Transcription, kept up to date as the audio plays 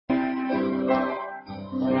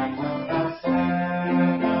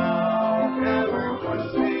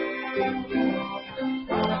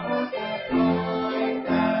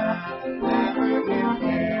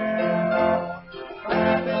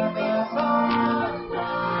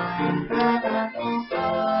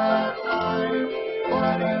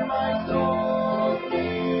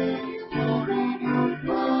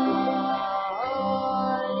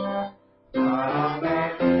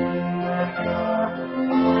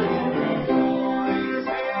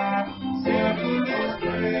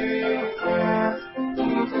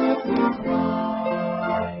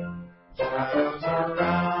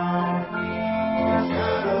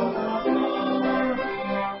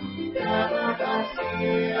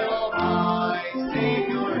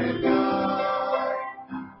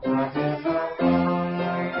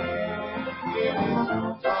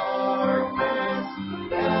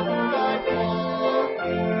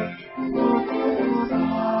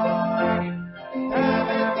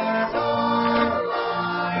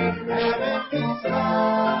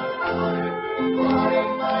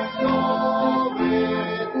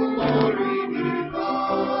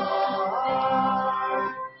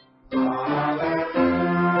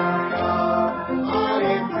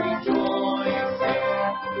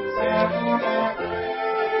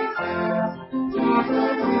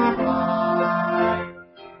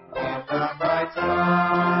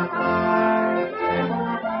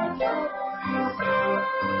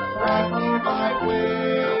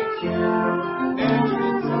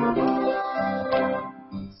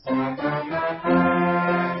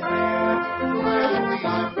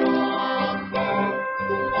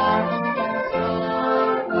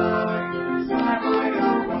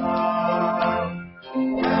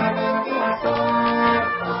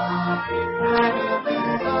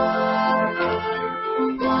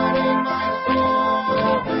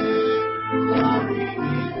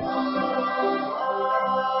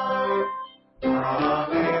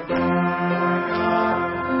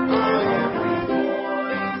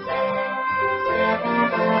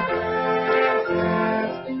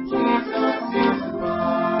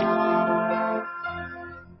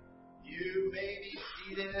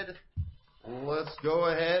Let's go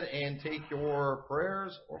ahead and take your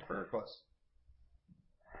prayers or prayer requests.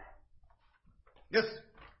 Yes.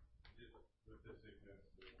 With the sickness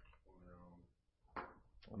going around,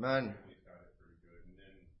 Amen. he's got it pretty good. And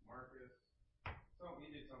then Marcus, he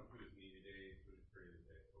did something to his knee today, so just pray that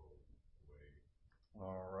that goes away.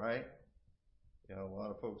 All right. Yeah, a lot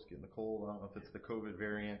of folks getting the cold. I don't know if it's the COVID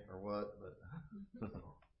variant or what, but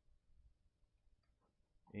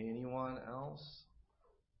anyone else?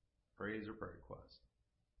 Praise or prayer request?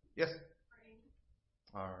 Yes. Praying.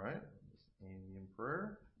 All right. Andy in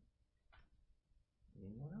prayer.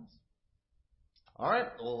 Anyone else? All right.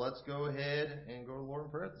 Well, let's go ahead and go to the Lord in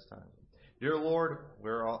prayer at this time. Dear Lord,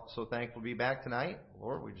 we're all so thankful to be back tonight.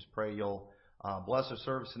 Lord, we just pray you'll bless our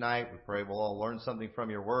service tonight. We pray we'll all learn something from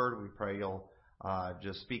your word. We pray you'll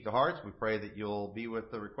just speak to hearts. We pray that you'll be with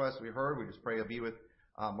the requests we heard. We just pray you'll be with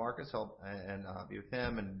Marcus, help and be with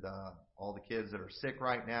him and all the kids that are sick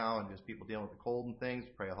right now and just people dealing with the cold and things.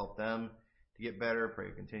 Pray you'll help them to get better. Pray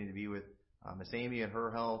you'll continue to be with Miss Amy and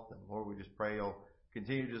her health. And Lord, we just pray you'll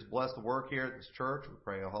continue to just bless the work here at this church. We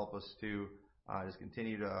pray you'll help us to just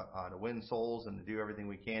continue to win souls and to do everything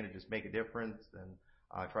we can to just make a difference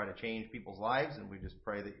and try to change people's lives. And we just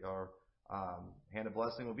pray that your hand of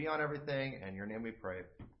blessing will be on everything. In your name we pray.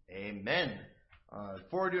 Amen.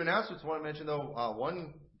 Before we do announcements, I want to mention, though,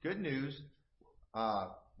 one good news.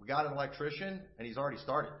 We got an electrician, and he's already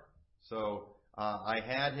started. So I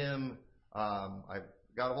had him, I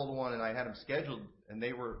got a hold of one, and I had him scheduled, and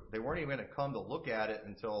they weren't even going to come to look at it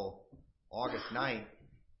until August 9th.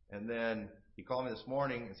 And then he called me this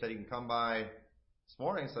morning and said he can come by this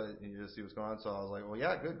morning so you just see what's going on. So I was like, well,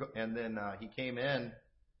 yeah, good. And then he came in,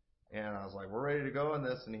 and I was like, we're ready to go on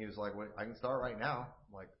this. And he was like, wait, I can start right now.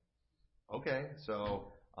 I'm like, okay.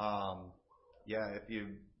 So, yeah, if you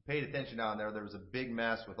paid attention down there, there was a big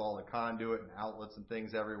mess with all the conduit and outlets and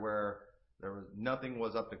things everywhere. Nothing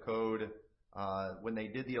was up to code. When they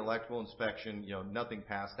did the electrical inspection, nothing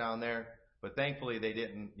passed down there. But thankfully they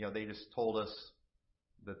didn't, they just told us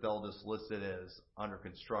that they'll just list it as under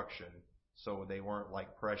construction. So they weren't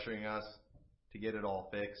like pressuring us to get it all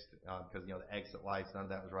fixed, because, the exit lights, none of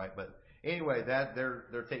that was right. But anyway,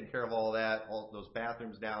 they're taking care of all that, all those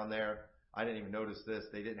bathrooms down there. I didn't even notice this.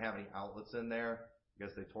 They didn't have any outlets in there. I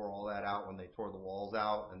guess they tore all that out when they tore the walls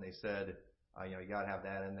out, and they said, you got to have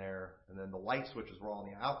that in there. And then the light switches were all on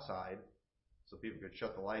the outside, so people could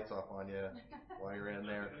shut the lights off on you while you're in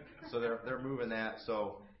there. So they're moving that.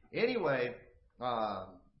 So anyway,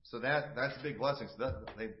 so that's a big blessing. So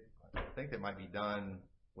I think they might be done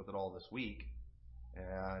with it all this week,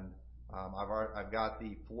 and I've got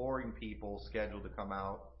the flooring people scheduled to come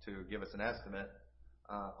out to give us an estimate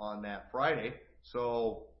on that Friday.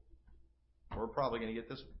 So we're probably going to get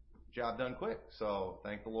this job done quick. So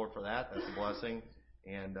thank the Lord for that. That's a blessing.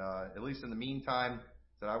 And at least in the meantime,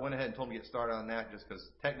 that I went ahead and told him to get started on that, just because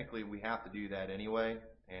technically we have to do that anyway.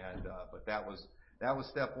 And but that was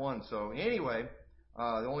step one. So anyway,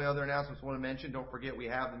 the only other announcements I want to mention, don't forget we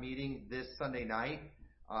have the meeting this Sunday night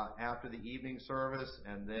after the evening service,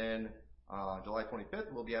 and then July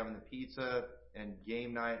 25th we'll be having the pizza and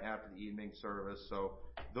game night after the evening service. So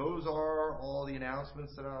those are all the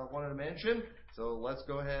announcements that I wanted to mention. So let's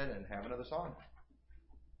go ahead and have another song.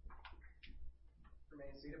 Remain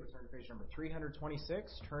seated, but turn to page number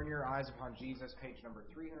 326. Turn your eyes upon Jesus, page number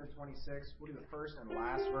 326. We'll do the first and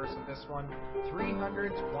last verse of this one, 3.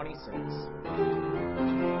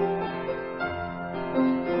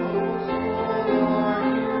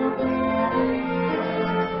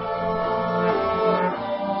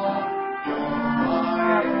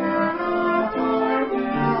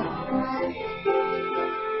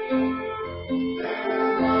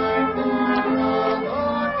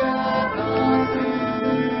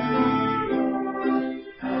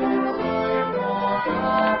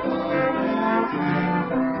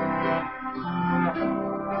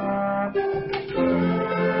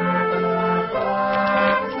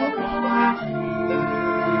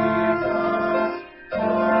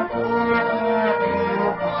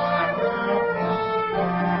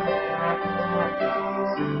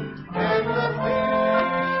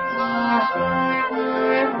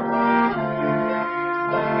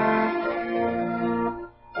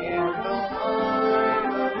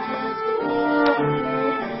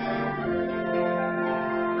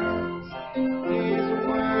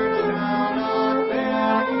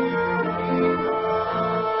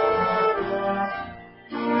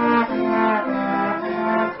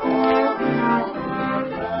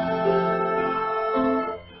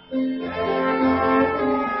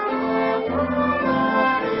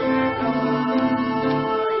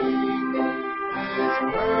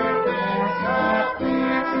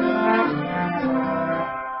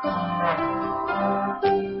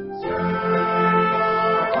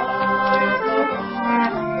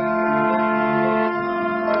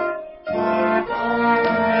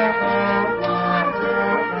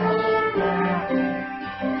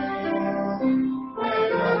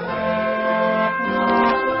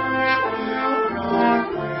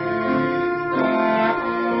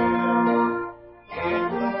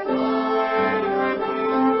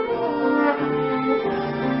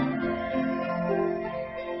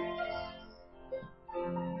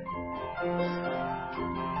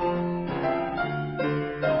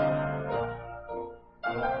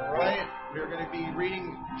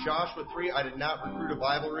 I did not recruit a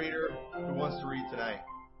Bible reader. Who wants to read tonight?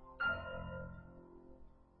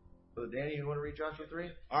 Brother Danny, you want to read Joshua 3?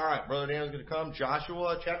 All right, Brother Danny's going to come.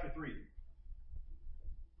 Joshua chapter 3.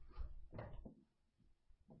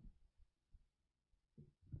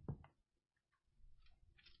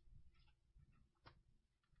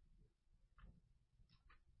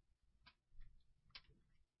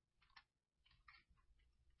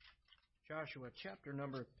 Joshua chapter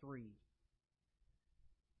number 3.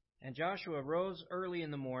 And Joshua rose early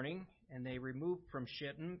in the morning, and they removed from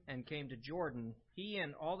Shittim and came to Jordan, he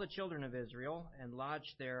and all the children of Israel, and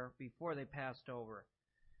lodged there before they passed over.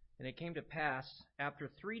 And it came to pass,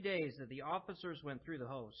 after 3 days, that the officers went through the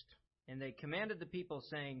host. And they commanded the people,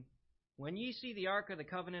 saying, When ye see the ark of the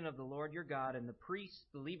covenant of the Lord your God, and the priests,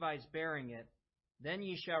 the Levites, bearing it, then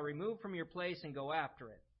ye shall remove from your place and go after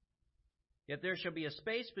it. Yet there shall be a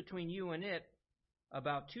space between you and it,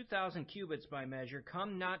 about 2,000 cubits by measure.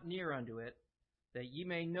 Come not near unto it, that ye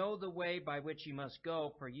may know the way by which ye must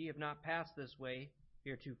go, for ye have not passed this way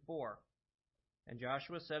heretofore. And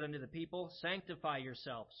Joshua said unto the people, Sanctify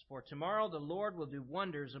yourselves, for tomorrow the Lord will do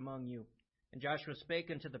wonders among you. And Joshua spake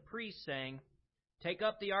unto the priests, saying, Take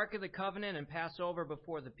up the ark of the covenant, and pass over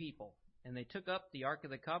before the people. And they took up the ark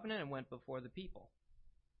of the covenant, and went before the people.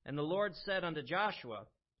 And the Lord said unto Joshua,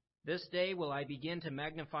 This day will I begin to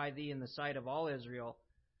magnify thee in the sight of all Israel,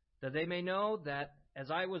 that they may know that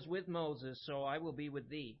as I was with Moses, so I will be with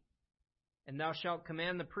thee. And thou shalt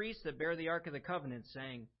command the priests that bear the ark of the covenant,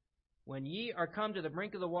 saying, When ye are come to the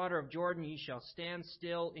brink of the water of Jordan, ye shall stand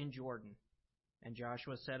still in Jordan. And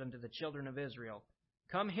Joshua said unto the children of Israel,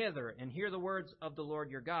 Come hither, and hear the words of the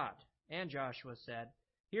Lord your God. And Joshua said,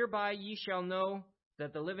 Hereby ye shall know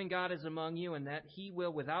that the living God is among you, and that he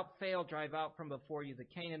will without fail drive out from before you the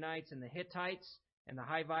Canaanites, and the Hittites, and the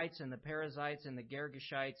Hivites, and the Perizzites, and the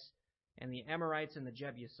Girgashites, and the Amorites, and the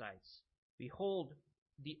Jebusites. Behold,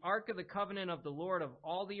 the ark of the covenant of the Lord of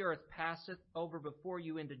all the earth passeth over before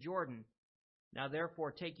you into Jordan. Now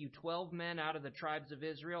therefore take you 12 men out of the tribes of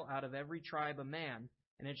Israel, out of every tribe a man.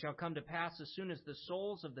 And it shall come to pass, as soon as the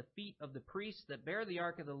soles of the feet of the priests that bear the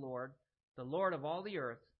ark of the Lord of all the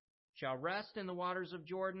earth, shall rest in the waters of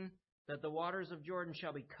Jordan, that the waters of Jordan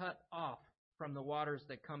shall be cut off from the waters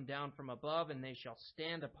that come down from above, and they shall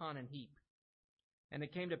stand upon an heap. And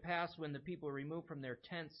it came to pass, when the people removed from their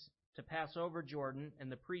tents to pass over Jordan, and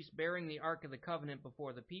the priests bearing the ark of the covenant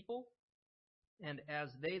before the people, and as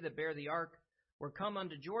they that bear the ark were come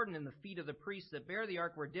unto Jordan, and the feet of the priests that bear the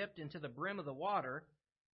ark were dipped into the brim of the water,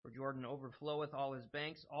 for Jordan overfloweth all his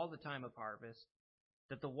banks all the time of harvest,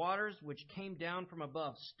 that the waters which came down from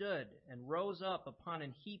above stood and rose up upon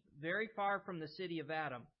an heap very far from the city of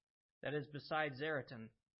Adam, that is beside Zeratan.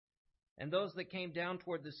 And those that came down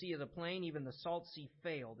toward the sea of the plain, even the salt sea,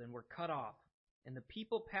 failed and were cut off. And the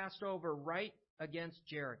people passed over right against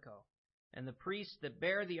Jericho. And the priests that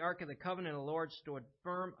bare the ark of the covenant of the Lord stood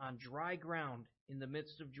firm on dry ground in the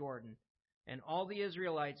midst of Jordan. And all the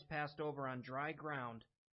Israelites passed over on dry ground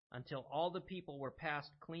until all the people were passed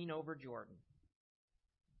clean over Jordan.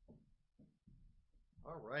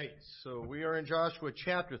 All right, so we are in Joshua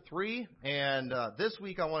chapter 3, and this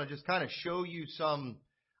week I want to just kind of show you some,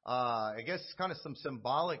 some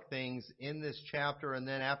symbolic things in this chapter, and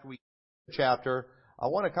then after we get to the chapter, I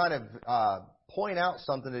want to kind of point out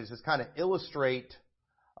something that just kind of illustrate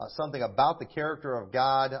something about the character of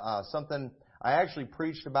God, something I actually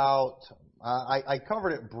preached about. I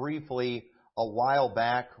covered it briefly a while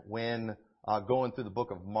back when going through the book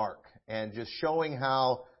of Mark, and just showing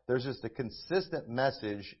how there's just a consistent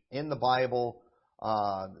message in the Bible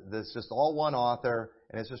that's just all one author,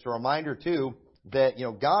 and it's just a reminder too that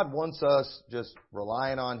God wants us just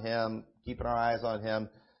relying on Him, keeping our eyes on Him.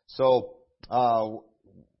 So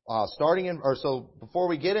before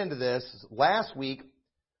we get into this, last week,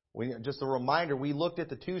 just a reminder, we looked at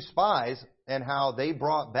the two spies and how they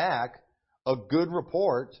brought back a good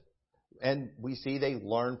report, and we see they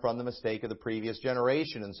learned from the mistake of the previous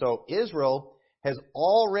generation. And so Israel has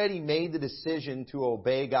already made the decision to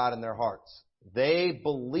obey God in their hearts. They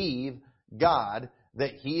believe God,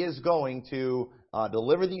 that He is going to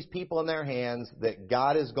deliver these people in their hands, that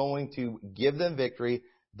God is going to give them victory.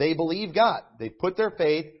 They believe God. They put their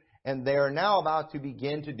faith, and they are now about to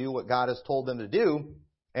begin to do what God has told them to do.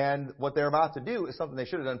 And what they're about to do is something they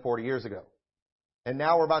should have done 40 years ago. And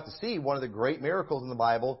now we're about to see one of the great miracles in the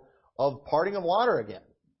Bible of parting of water again,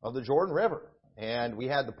 of the Jordan River. And we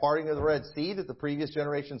had the parting of the Red Sea that the previous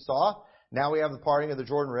generation saw. Now we have the parting of the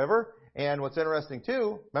Jordan River. And what's interesting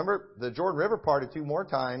too, remember, the Jordan River parted 2 more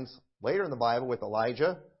times later in the Bible with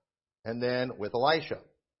Elijah and then with Elisha.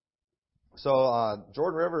 So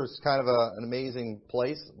Jordan River is kind of an amazing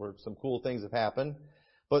place where some cool things have happened.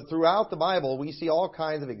 But throughout the Bible, we see all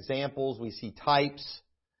kinds of examples. We see types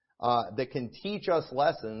that can teach us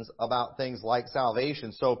lessons about things like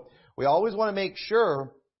salvation. So we always want to make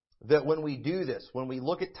sure that when we do this, when we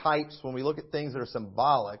look at types, when we look at things that are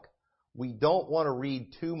symbolic, we don't want to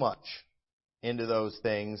read too much into those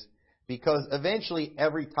things, because eventually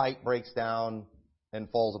every type breaks down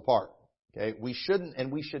and falls apart. Okay? We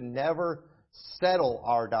should never settle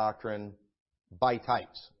our doctrine by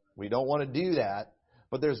types. We don't want to do that,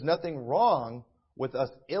 but there's nothing wrong with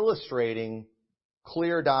us illustrating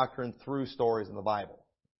clear doctrine through stories in the Bible.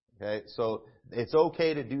 Okay? So it's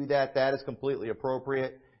okay to do that. That is completely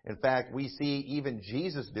appropriate. In fact, we see even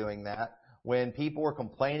Jesus doing that when people were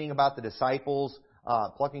complaining about the disciples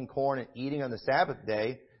plucking corn and eating on the Sabbath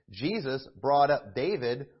day. Jesus brought up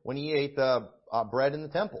David when he ate the bread in the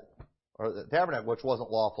temple or the tabernacle, which wasn't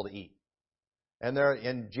lawful to eat.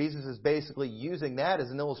 And Jesus is basically using that as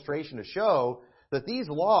an illustration to show that these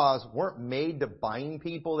laws weren't made to bind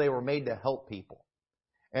people; they were made to help people.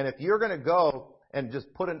 And if you're going to go and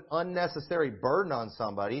just put an unnecessary burden on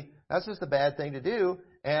somebody, that's just a bad thing to do.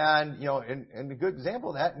 And, and a good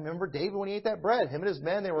example of that, remember David when he ate that bread, him and his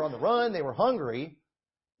men, they were on the run, they were hungry,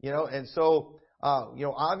 and so,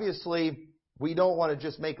 obviously we don't want to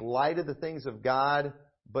just make light of the things of God,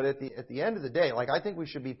 but at the end of the day, I think we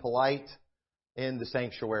should be polite in the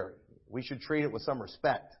sanctuary. We should treat it with some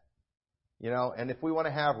respect, and if we want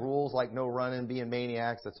to have rules like no running, being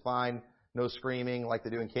maniacs, that's fine, no screaming like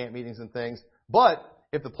they do in camp meetings and things, but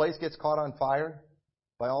if the place gets caught on fire,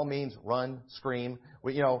 by all means, run, scream.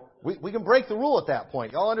 We can break the rule at that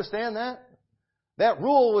point. Y'all understand that? That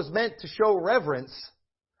rule was meant to show reverence.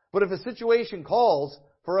 But if a situation calls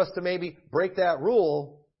for us to maybe break that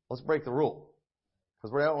rule, let's break the rule.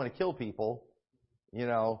 Because we don't want to kill people,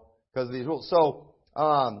 because of these rules. So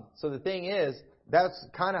the thing is, that's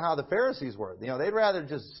kind of how the Pharisees were. They'd rather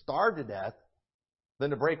just starve to death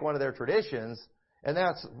than to break one of their traditions. And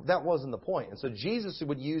that wasn't the point. And so Jesus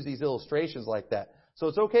would use these illustrations like that. So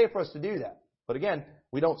it's okay for us to do that. But again,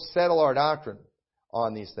 we don't settle our doctrine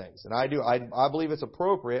on these things. And I believe it's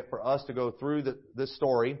appropriate for us to go through this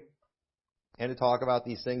story and to talk about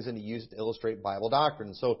these things and to use it to illustrate Bible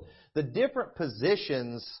doctrine. So the different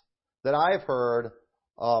positions that I've heard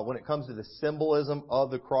when it comes to the symbolism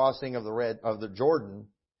of the crossing of the Jordan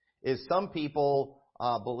is some people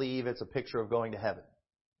believe it's a picture of going to heaven,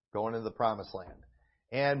 going into the promised land.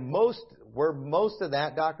 And where most of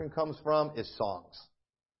that doctrine comes from is songs.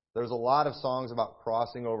 There's a lot of songs about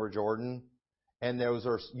crossing over Jordan, and those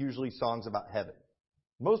are usually songs about heaven.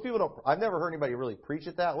 Most people don't, I've never heard anybody really preach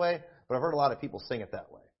it that way, but I've heard a lot of people sing it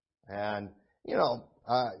that way. And,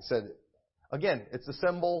 I said, again, it's a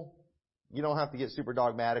symbol. You don't have to get super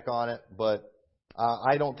dogmatic on it, but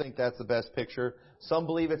I don't think that's the best picture. Some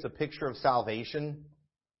believe it's a picture of salvation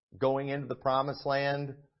going into the promised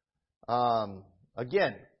land.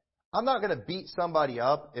 Again, I'm not going to beat somebody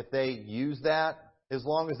up if they use that, as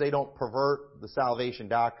long as they don't pervert the salvation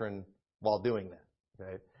doctrine while doing that.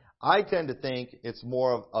 Okay? I tend to think it's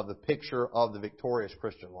more of the picture of the victorious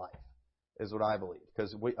Christian life, is what I believe.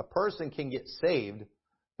 Because a person can get saved,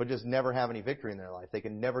 but just never have any victory in their life. They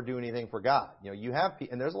can never do anything for God.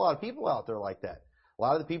 And there's a lot of people out there like that. A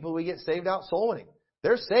lot of the people we get saved out soul winning,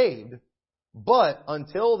 they're saved, but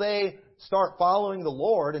until they start following the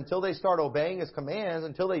Lord, until they start obeying His commands,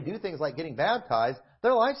 until they do things like getting baptized,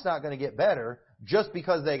 their life's not going to get better just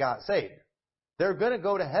because they got saved. They're going to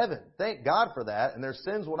go to heaven. Thank God for that, and their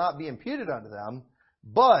sins will not be imputed unto them,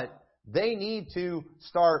 but they need to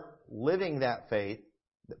start living that faith,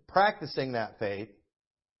 practicing that faith,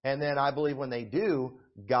 and then I believe when they do,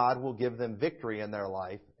 God will give them victory in their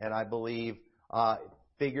life, and I believe,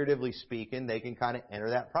 figuratively speaking, they can kind of enter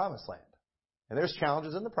that promised land. And there's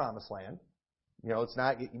challenges in the promised land. It's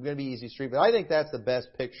not going to be easy street, but I think that's the best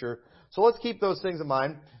picture. So let's keep those things in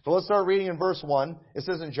mind. So let's start reading in verse 1. It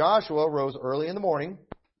says, And Joshua rose early in the morning,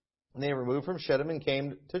 and they removed from Shittim and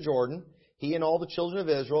came to Jordan, he and all the children of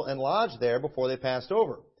Israel, and lodged there before they passed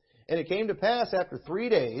over. And it came to pass after 3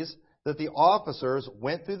 days that the officers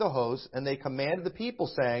went through the host, and they commanded the people,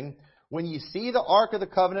 saying, When ye see the ark of the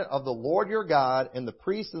covenant of the Lord your God, and the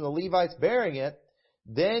priests and the Levites bearing it,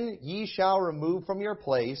 then ye shall remove from your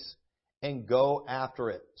place and go after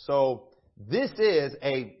it. So this is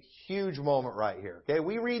a huge moment right here. Okay,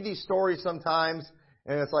 we read these stories sometimes,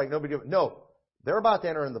 and it's like nobody. No, they're about to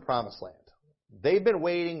enter in the promised land. They've been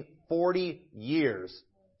waiting 40 years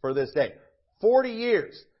for this day. 40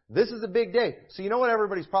 years. This is a big day. So you know what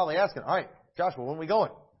everybody's probably asking? All right, Joshua, when are we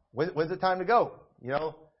going? When's it time to go?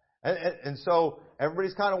 And so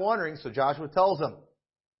everybody's kind of wondering. So Joshua tells them,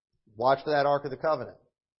 watch for that Ark of the Covenant.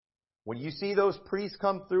 When you see those priests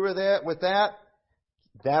come through with that,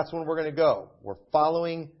 that's when we're going to go. We're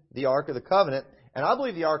following the Ark of the Covenant. And I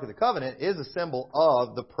believe the Ark of the Covenant is a symbol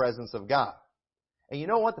of the presence of God. And you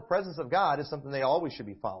know what? The presence of God is something they always should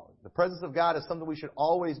be following. The presence of God is something we should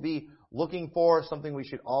always be looking for, something we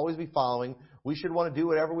should always be following. We should want to do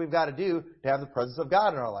whatever we've got to do to have the presence of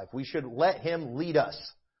God in our life. We should let Him lead us.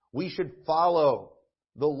 We should follow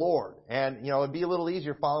the Lord. And, it'd be a little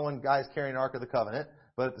easier following guys carrying the Ark of the Covenant.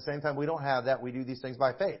 But at the same time, we don't have that. We do these things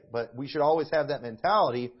by faith. But we should always have that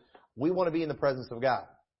mentality. We want to be in the presence of God.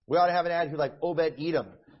 We ought to have an attitude like Obed-Edom,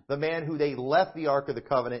 the man who they left the Ark of the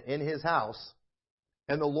Covenant in his house,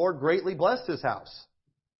 and the Lord greatly blessed his house.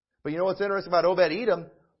 But you know what's interesting about Obed-Edom?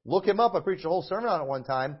 Look him up. I preached a whole sermon on it one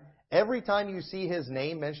time. Every time you see his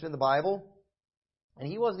name mentioned in the Bible,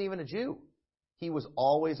 and he wasn't even a Jew, he was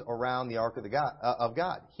always around the Ark of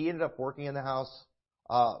God. He ended up working in the house,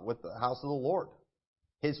 with the house of the Lord.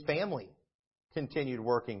 His family continued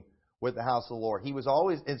working with the house of the Lord. He was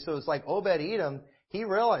always, and so it's like Obed-Edom, he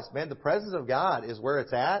realized, man, the presence of God is where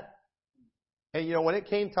it's at. And when it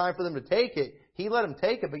came time for them to take it, he let them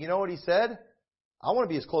take it. But you know what he said? I want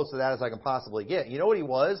to be as close to that as I can possibly get. You know what he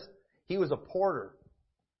was? He was a porter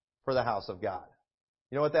for the house of God.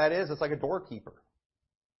 You know what that is? It's like a doorkeeper.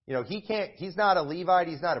 He's not a Levite.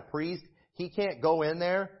 He's not a priest. He can't go in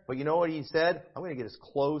there. But you know what he said? I'm going to get as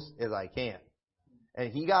close as I can.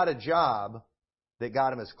 And he got a job that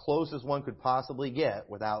got him as close as one could possibly get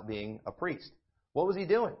without being a priest. What was he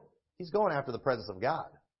doing? He's going after the presence of God.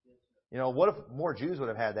 What if more Jews would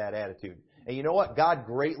have had that attitude? And you know what? God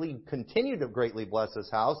continued to greatly bless this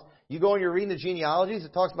house. You go and you're reading the genealogies,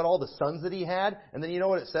 it talks about all the sons that he had, and then you know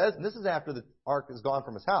what it says? And this is after the ark is gone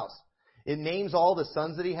from his house. It names all the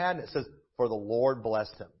sons that he had, and it says, for the Lord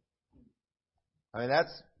blessed him. I mean,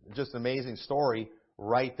 that's just an amazing story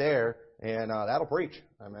right there, and that'll preach.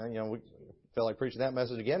 I mean, we feel like preaching that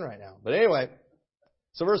message again right now. But anyway,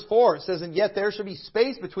 so verse 4, it says, And yet there shall be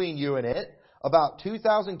space between you and it, about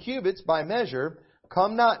 2,000 cubits by measure.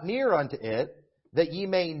 Come not near unto it, that ye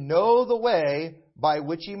may know the way by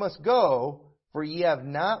which ye must go, for ye have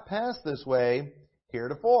not passed this way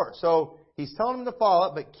heretofore. So he's telling them to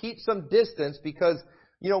follow it, but keep some distance, because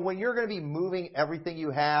when you're going to be moving everything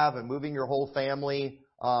you have and moving your whole family,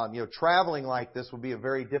 traveling like this would be a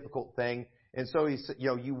very difficult thing. And so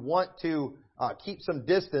you want to keep some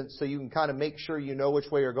distance so you can kind of make sure you know which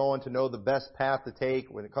way you're going, to know the best path to take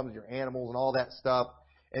when it comes to your animals and all that stuff.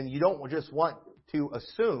 And you don't just want to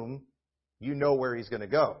assume you know where he's going to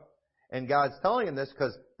go. And God's telling him this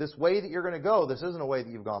because this way that you're going to go, this isn't a way that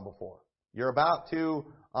you've gone before. You're about to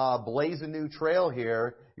blaze a new trail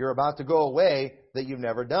here. You're about to go a way that you've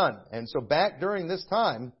never done. And so back during this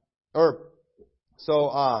time, in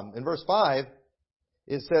verse 5,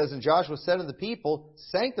 it says, And Joshua said to the people,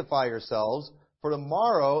 Sanctify yourselves, for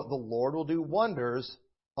tomorrow the Lord will do wonders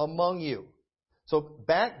among you. So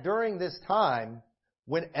back during this time,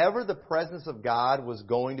 whenever the presence of God was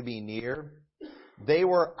going to be near, they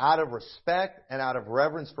were, out of respect and out of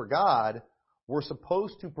reverence for God, were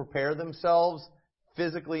supposed to prepare themselves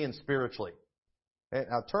physically and spiritually. Okay,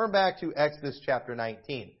 now turn back to Exodus chapter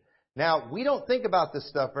 19. Now, we don't think about this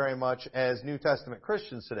stuff very much as New Testament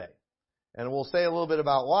Christians today. And we'll say a little bit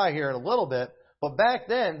about why here in a little bit. But back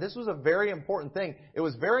then, this was a very important thing. It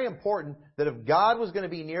was very important that if God was going to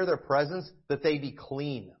be near their presence, that they be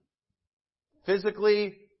clean.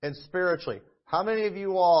 Physically and spiritually. How many of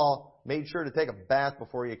you all made sure to take a bath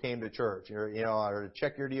before you came to church? Or to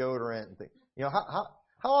check your deodorant and things?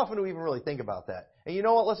 How often do we even really think about that? And you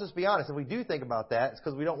know what? Let's just be honest. If we do think about that, it's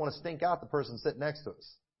because we don't want to stink out the person sitting next to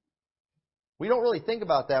us. We don't really think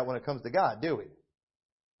about that when it comes to God, do we?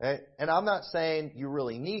 And I'm not saying you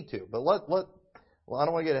really need to, but I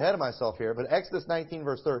don't want to get ahead of myself here, but Exodus 19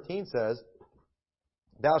 verse 13 says,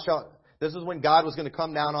 this is when God was going to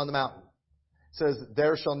come down on the mountain. It says,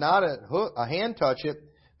 There shall not a hand touch it,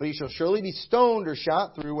 but he shall surely be stoned or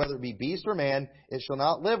shot through, whether it be beast or man. It shall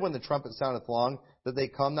not live when the trumpet soundeth long, that they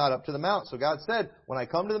come not up to the mount. So God said, when I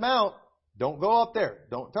come to the mount, don't go up there.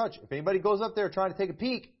 Don't touch. If anybody goes up there trying to take a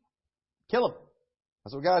peek, kill him.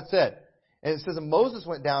 That's what God said. And it says, And Moses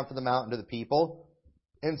went down from the mountain to the people,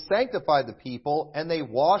 and sanctified the people, and they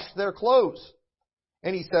washed their clothes.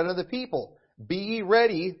 And he said unto the people, Be ye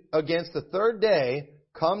ready against the third day,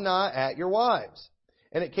 come not at your wives.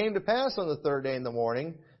 And it came to pass on the third day in the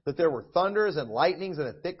morning, that there were thunders and lightnings and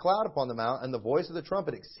a thick cloud upon the mount, and the voice of the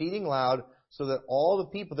trumpet exceeding loud, so that all the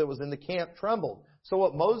people that was in the camp trembled. So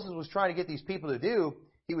what Moses was trying to get these people to do,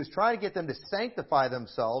 he was trying to get them to sanctify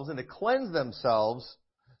themselves and to cleanse themselves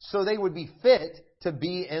so they would be fit to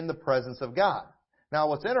be in the presence of God. Now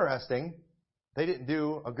what's interesting, they didn't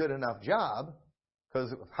do a good enough job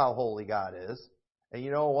because of how holy God is. And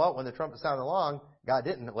you know what? When the trumpet sounded long, God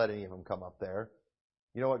didn't let any of them come up there.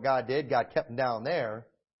 You know what God did? God kept them down there.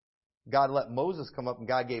 God let Moses come up, and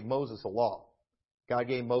God gave Moses a law. God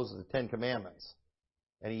gave Moses the 10 Commandments.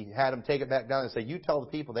 And he had him take it back down and say, You tell the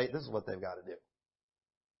people this is what they've got to do.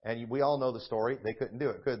 And we all know the story. They couldn't do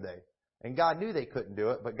it, could they? And God knew they couldn't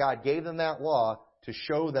do it, but God gave them that law to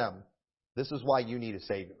show them, this is why you need a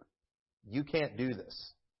Savior. You can't do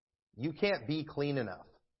this. You can't be clean enough.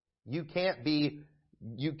 You can't be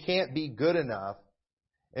good enough.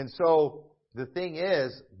 And so the thing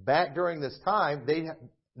is, back during this time,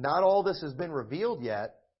 not all this has been revealed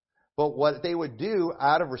yet, but what they would do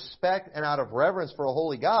out of respect and out of reverence for a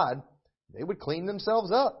holy God, they would clean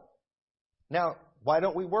themselves up. Now, why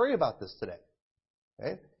don't we worry about this today?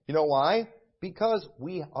 Okay? You know why? Because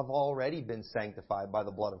we have already been sanctified by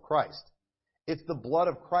the blood of Christ. It's the blood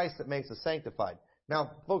of Christ that makes us sanctified.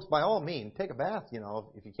 Now, folks, by all means, take a bath,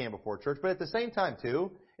 if you can before church. But at the same time,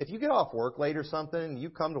 too, if you get off work late or something, and you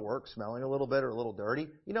come to work smelling a little bit or a little dirty,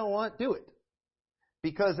 you know what? Do it.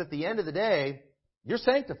 Because at the end of the day, you're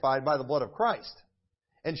sanctified by the blood of Christ.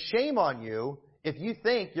 And shame on you if you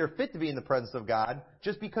think you're fit to be in the presence of God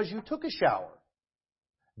just because you took a shower.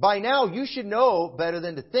 By now, you should know better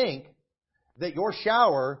than to think that your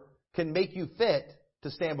shower can make you fit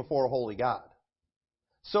to stand before a holy God.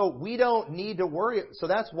 So we don't need to worry. So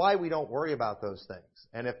that's why we don't worry about those things.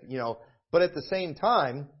 And but at the same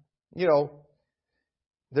time,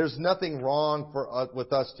 there's nothing wrong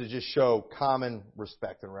with us to just show common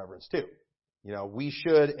respect and reverence too. We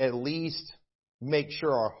should at least make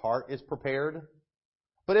sure our heart is prepared.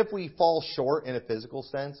 But if we fall short in a physical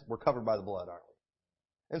sense, we're covered by the blood, aren't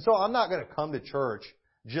we? And so I'm not going to come to church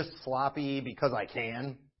just sloppy because I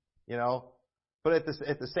can, But at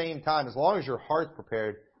the same time, as long as your heart's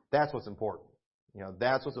prepared, that's what's important.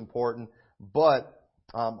 That's what's important. But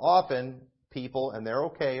often people, and they're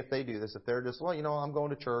okay if they do this, if they're just, I'm going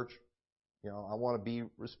to church, I want to be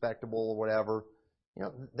respectable or whatever,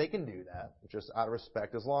 they can do that just out of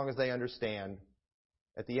respect as long as they understand.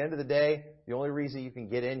 At the end of the day, the only reason you can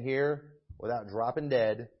get in here without dropping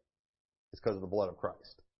dead is because of the blood of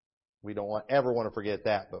Christ. We don't ever want to forget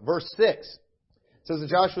that. But verse 6 says, And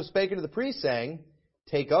Joshua spake unto the priests, saying,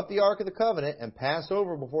 Take up the ark of the covenant, and pass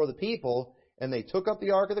over before the people. And they took up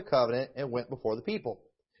the ark of the covenant, and went before the people.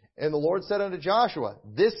 And the Lord said unto Joshua,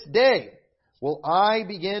 This day will I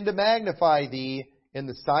begin to magnify thee in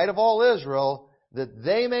the sight of all Israel, that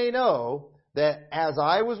they may know that as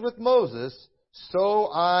I was with Moses, so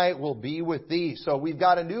I will be with thee. So we've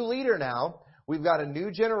got a new leader now. We've got a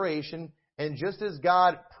new generation. And just as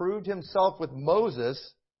God proved himself with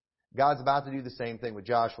Moses, God's about to do the same thing with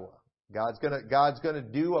Joshua. God's gonna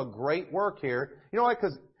do a great work here. You know why?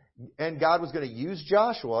 And God was going to use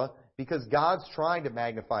Joshua because God's trying to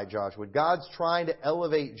magnify Joshua. God's trying to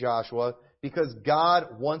elevate Joshua because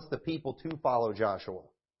God wants the people to follow Joshua.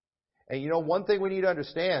 And you know, one thing we need to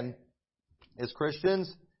understand as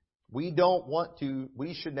Christians, we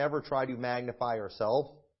should never try to magnify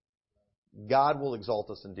ourselves. God will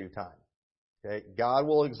exalt us in due time. Okay? God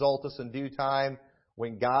will exalt us in due time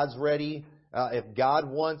when God's ready. If God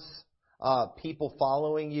wants people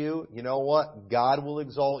following you, you know what? God will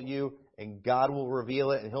exalt you and God will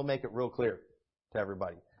reveal it and He'll make it real clear to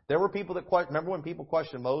everybody. There were people that remember when people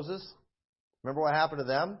questioned Moses? Remember what happened to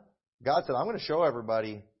them? God said, I'm going to show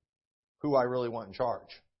everybody who I really want in charge.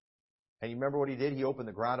 And you remember what He did? He opened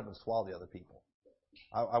the ground up and swallowed the other people.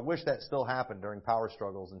 I wish that still happened during power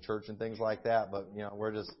struggles in church and things like that, but you know,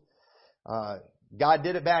 we're just God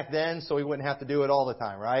did it back then so He wouldn't have to do it all the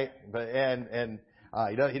time, right? But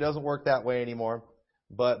He doesn't work that way anymore.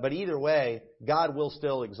 But either way, God will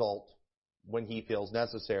still exalt when He feels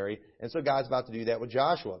necessary. And so God's about to do that with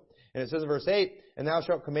Joshua. And it says in verse 8, And thou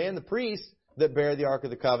shalt command the priests that bear the ark of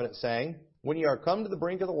the covenant, saying, When ye are come to the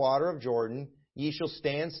brink of the water of Jordan, ye shall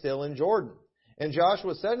stand still in Jordan. And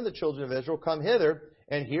Joshua said to the children of Israel, Come hither,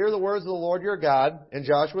 and hear the words of the Lord your God. And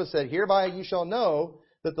Joshua said, Hereby ye shall know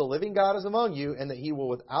that the living God is among you, and that He will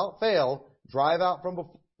without fail drive out from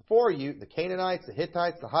before you the Canaanites, the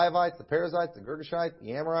Hittites, the Hivites, the Perizzites, the Girgashites,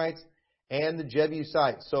 the Amorites, and the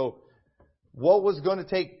Jebusites. So what was going to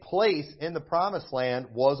take place in the promised land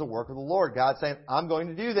was a work of the Lord. God saying, I'm going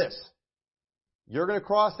to do this. You're going to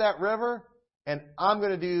cross that river, and I'm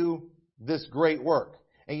going to do this great work.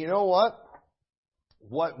 And you know what?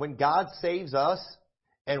 When God saves us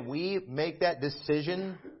and we make that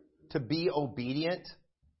decision to be obedient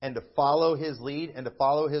and to follow His lead and to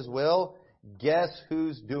follow His will, guess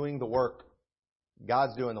who's doing the work?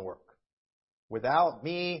 God's doing the work. Without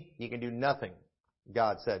me, you can do nothing,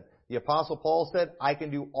 God said. The Apostle Paul said, I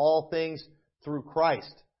can do all things through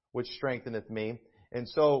Christ, which strengtheneth me. And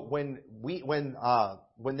so when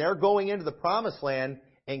they're going into the promised land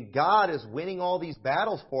and God is winning all these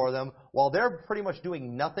battles for them, while they're pretty much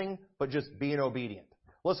doing nothing but just being obedient.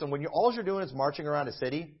 Listen, when all you're doing is marching around a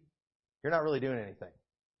city, you're not really doing anything.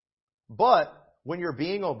 But when you're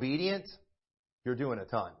being obedient, you're doing a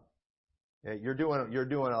ton. You're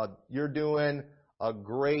doing a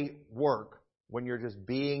great work when you're just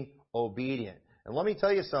being obedient. And let me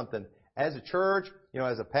tell you something. As a church,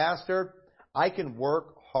 as a pastor, I can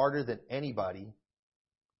work harder than anybody.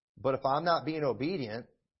 But if I'm not being obedient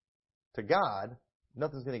to God,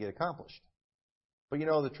 nothing's going to get accomplished. But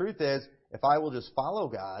the truth is, if I will just follow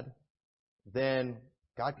God, then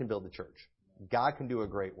God can build the church. God can do a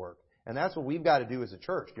great work. And that's what we've got to do as a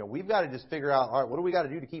church. We've got to just figure out, all right, what do we got to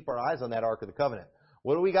do to keep our eyes on that Ark of the Covenant?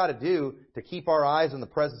 What do we got to do to keep our eyes on the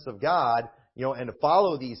presence of God, and to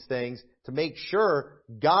follow these things to make sure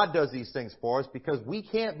God does these things for us, because we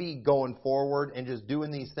can't be going forward and just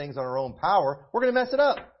doing these things on our own power. We're going to mess it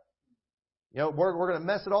up. We're going to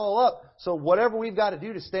mess it all up. So whatever we've got to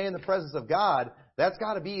do to stay in the presence of God, that's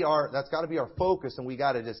got to be our focus, and we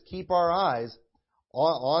got to just keep our eyes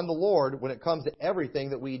on the Lord when it comes to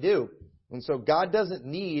everything that we do. And so God doesn't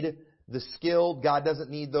need the skilled. God doesn't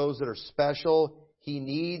need those that are special. He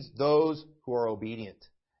needs those who are obedient.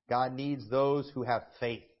 God needs those who have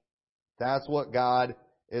faith. That's what God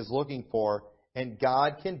is looking for. And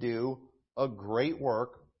God can do a great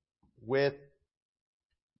work with,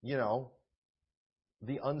 the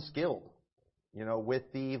unskilled, with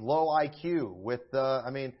the low IQ, with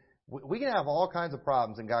the, we can have all kinds of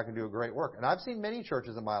problems and God can do a great work. And I've seen many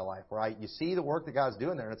churches in my life where you see the work that God's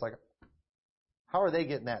doing there and it's like, how are they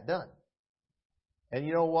getting that done? And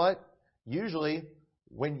you know what? Usually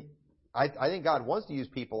I think God wants to use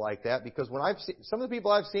people like that, because when I've seen some of the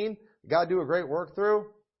people I've seen God do a great work through,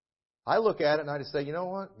 I look at it and I just say, you know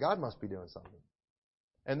what? God must be doing something.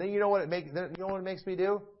 And then you know what it makes me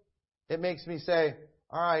do? It makes me say,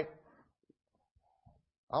 all right,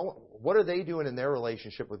 what are they doing in their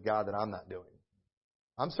relationship with God that I'm not doing?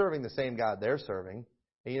 I'm serving the same God they're serving.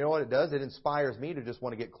 And you know what it does? It inspires me to just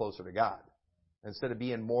want to get closer to God instead of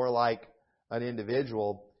being more like an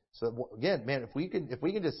individual. So again, man, if we can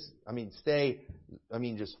just, stay,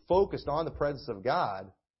 just focused on the presence of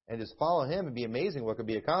God and just follow Him, and be amazing what could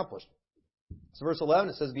be accomplished. So verse 11,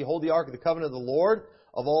 it says, Behold, the ark of the covenant of the Lord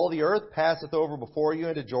of all the earth passeth over before you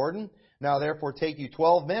into Jordan. Now therefore take you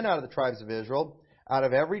 12 men out of the tribes of Israel, out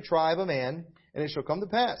of every tribe of man. And it shall come to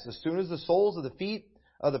pass, as soon as the soles of the feet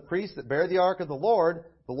of the priests that bear the ark of the Lord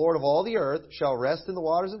of all the earth, shall rest in the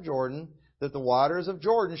waters of Jordan, that the waters of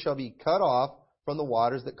Jordan shall be cut off from the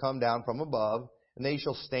waters that come down from above, and they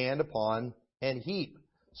shall stand upon an heap.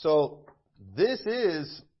 So this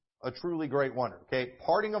is a truly great wonder. Okay,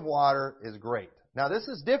 parting of water is great. Now this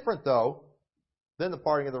is different though than the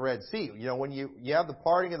parting of the Red Sea. You know, when you have the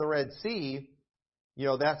parting of the Red Sea, you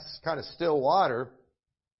know, that's kind of still water.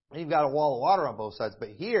 And you've got a wall of water on both sides. But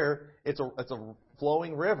here it's a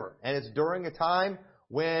flowing river, and it's during a time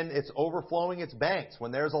when it's overflowing its banks,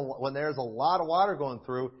 when there's a lot of water going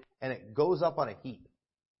through, and it goes up on a heap.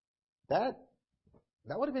 That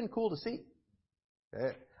would have been cool to see.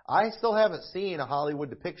 Okay? I still haven't seen a Hollywood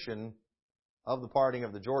depiction of the parting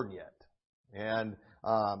of the Jordan yet, and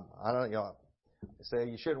I don't, you know, say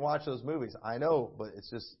you shouldn't watch those movies. I know, but it's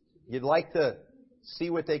just you'd like to see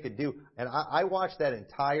what they could do. And I watched that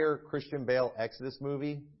entire Christian Bale Exodus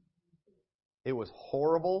movie. It was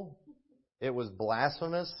horrible. It was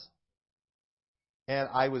blasphemous. And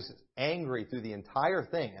I was angry through the entire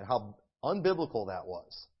thing and how unbiblical that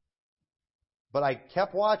was. But I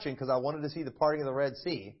kept watching because I wanted to see the parting of the Red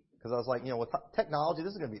Sea. Because I was like, you know, with technology,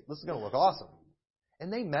 this is going to look awesome.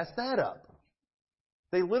 And they messed that up.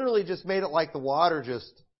 They literally just made it like the water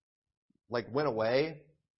just like went away.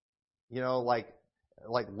 You know, like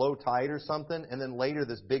low tide or something. And then later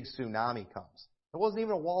this big tsunami comes. It wasn't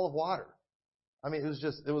even a wall of water. I mean, it was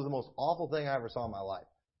the most awful thing I ever saw in my life.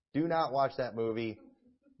 Do not watch that movie.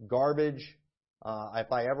 Garbage.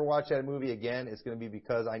 If I ever watch that movie again, it's going to be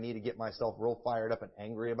because I need to get myself real fired up and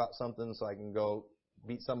angry about something so I can go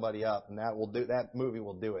beat somebody up, and that movie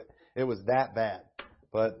will do it. It was that bad.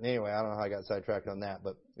 But anyway, I don't know how I got sidetracked on that,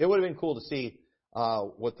 but it would have been cool to see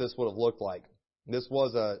what this would have looked like. This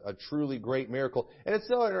was a truly great miracle. And it's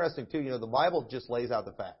so interesting, too. You know, the Bible just lays out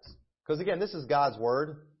the facts. Because, again, this is God's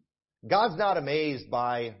Word. God's not amazed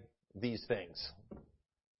by these things.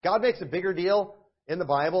 God makes a bigger deal in the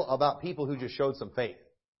Bible about people who just showed some faith.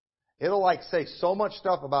 It'll like say so much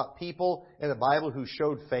stuff about people in the Bible who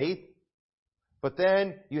showed faith. But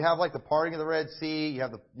then you have like the parting of the Red Sea, you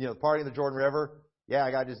have the parting of the Jordan River.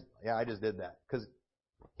 I just did that. Because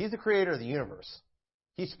He's the creator of the universe.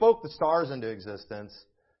 He spoke the stars into existence.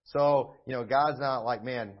 So, you know, God's not like,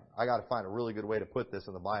 man, I got to find a really good way to put this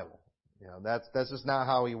in the Bible. You know, that's just not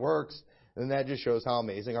how He works, and that just shows how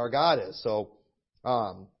amazing our God is. So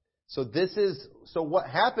what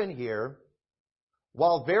happened here,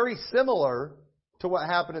 while very similar to what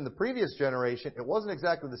happened in the previous generation, it wasn't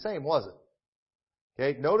exactly the same, was it?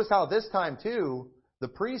 Okay, notice how this time too, the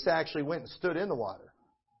priests actually went and stood in the water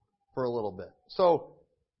for a little bit. So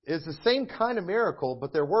it's the same kind of miracle,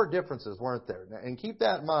 but there were differences, weren't there? And keep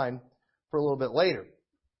that in mind for a little bit later.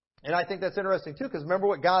 And I think that's interesting too, because remember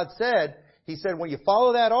what God said. He said, when you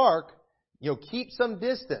follow that ark, keep some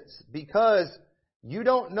distance, because you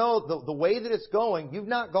don't know the way that it's going. You've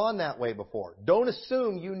not gone that way before. Don't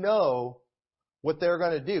assume you know what they're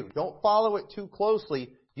going to do. Don't follow it too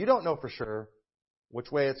closely. You don't know for sure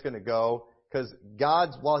which way it's going to go, because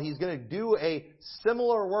while He's going to do a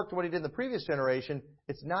similar work to what He did in the previous generation,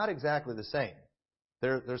 it's not exactly the same.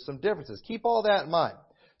 There's some differences. Keep all that in mind.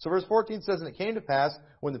 So verse 14 says, and it came to pass,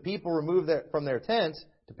 when the people removed from their tents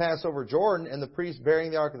to pass over Jordan, and the priests bearing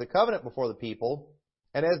the ark of the covenant before the people,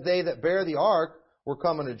 and as they that bear the ark were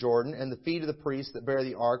coming to Jordan, and the feet of the priests that bear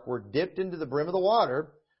the ark were dipped into the brim of the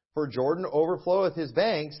water, for Jordan overfloweth his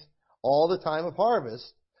banks all the time of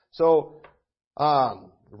harvest. So,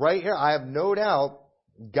 right here, I have no doubt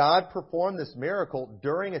God performed this miracle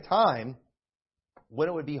during a time when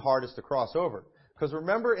it would be hardest to cross over. Because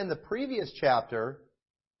remember, in the previous chapter,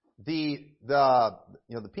 the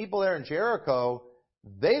people there in Jericho,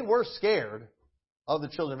 they were scared of the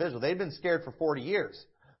children of Israel. They'd been scared for 40 years.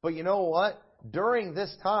 But you know what? During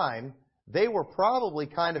this time, they were probably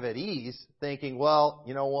kind of at ease, thinking, well,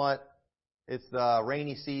 you know what? It's the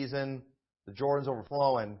rainy season. The Jordan's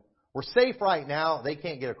overflowing. We're safe right now. They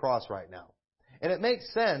can't get across right now. And it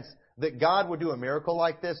makes sense that God would do a miracle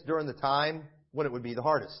like this during the time when it would be the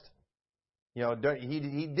hardest. You know,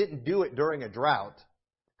 He didn't do it during a drought,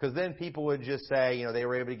 because then people would just say, they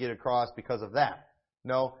were able to get across because of that.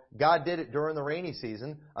 No, God did it during the rainy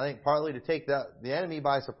season, I think partly to take the enemy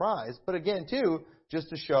by surprise, but again, too, just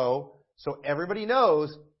to show, so everybody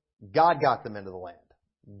knows God got them into the land.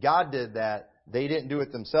 God did that. They didn't do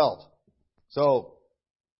it themselves. So,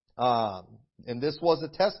 and this was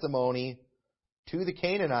a testimony to the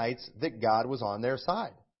Canaanites that God was on their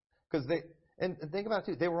side. Because and think about it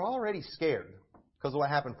too, they were already scared because of what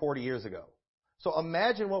happened 40 years ago. So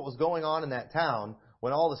imagine what was going on in that town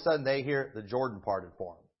when all of a sudden they hear the Jordan parted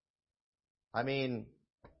for them. I mean,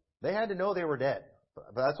 they had to know they were dead.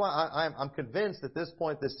 But that's why I'm convinced at this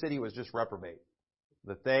point this city was just reprobate.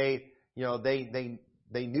 That they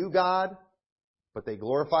knew God, but they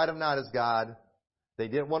glorified Him not as God. They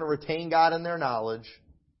didn't want to retain God in their knowledge.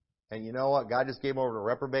 And you know what? God just gave them over to a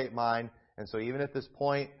reprobate mind. And so even at this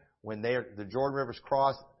point, when the Jordan River's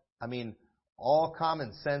crossed, I mean, all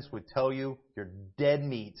common sense would tell you you're dead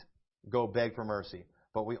meat. Go beg for mercy.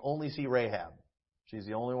 But we only see Rahab. She's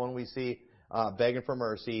the only one we see begging for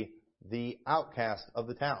mercy, the outcast of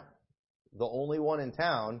the town. The only one in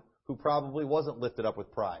town who probably wasn't lifted up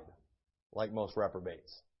with pride, like most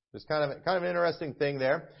reprobates. There's kind of an interesting thing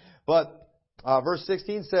there. But verse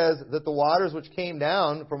 16 says that the waters which came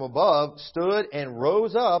down from above stood and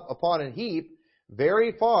rose up upon a heap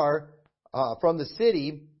very far from the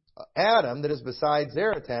city Adam that is beside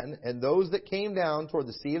Zaratan, and those that came down toward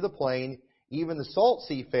the sea of the plain, even the salt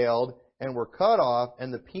sea failed and were cut off,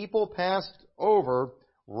 and the people passed over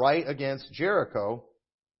right against Jericho.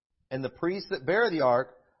 And the priests that bear the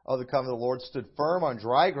ark of the covenant of the Lord stood firm on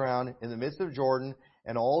dry ground in the midst of Jordan,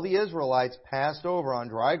 and all the Israelites passed over on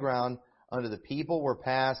dry ground unto the people were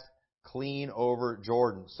passed clean over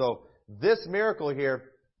Jordan. So this miracle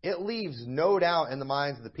here, it leaves no doubt in the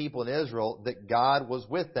minds of the people in Israel that God was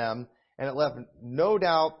with them, and it left no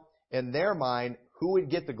doubt in their mind who would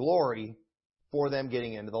get the glory for them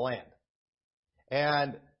getting into the land.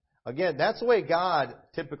 And again, that's the way God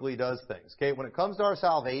typically does things. Okay, when it comes to our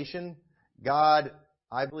salvation, God,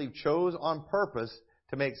 I believe, chose on purpose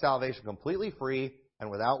to make salvation completely free and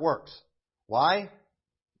without works. Why?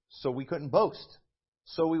 So we couldn't boast.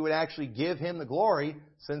 So we would actually give Him the glory,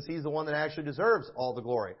 since He's the one that actually deserves all the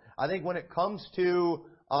glory. I think when it comes to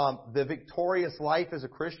the victorious life as a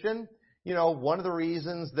Christian, you know, one of the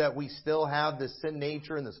reasons that we still have this sin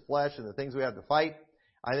nature and this flesh and the things we have to fight,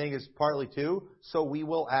 I think is partly too, so we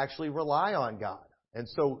will actually rely on God. And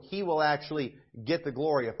so He will actually get the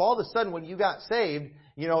glory. If all of a sudden when you got saved,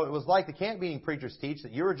 you know, it was like the camp meeting preachers teach,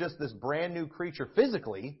 that you were just this brand new creature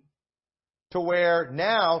physically, to where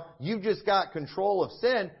now you've just got control of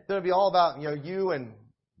sin, then it'll be all about, you know, you and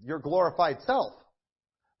your glorified self.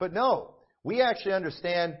 But no, we actually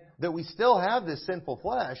understand that we still have this sinful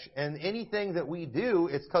flesh, and anything that we do,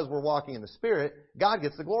 it's because we're walking in the Spirit. God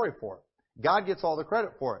gets the glory for it. God gets all the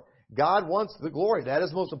credit for it. God wants the glory. That is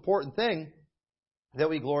the most important thing, that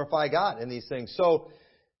we glorify God in these things. So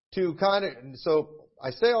I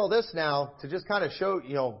say all this now to just kind of show,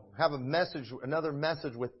 you know, have a message, another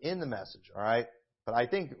message within the message, all right? But I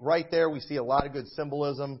think right there we see a lot of good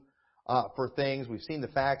symbolism for things. We've seen the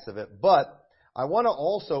facts of it. But I want to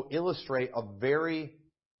also illustrate a very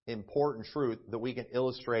important truth that we can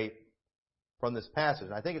illustrate from this passage.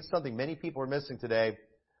 And I think it's something many people are missing today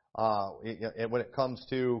when it comes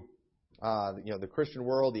to the Christian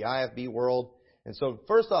world, the IFB world. And so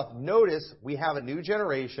first off, notice we have a new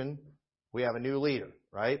generation. We have a new leader,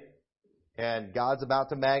 right? And God's about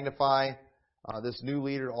to magnify this new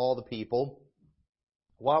leader to all the people.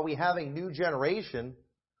 While we have a new generation,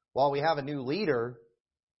 while we have a new leader,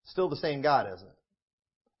 still the same God, isn't it?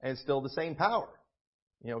 And still the same power.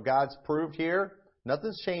 You know, God's proved here.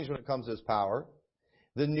 Nothing's changed when it comes to His power.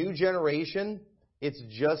 The new generation, it's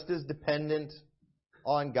just as dependent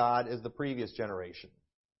on God as the previous generation.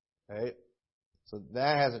 Okay? So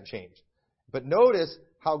that hasn't changed. But notice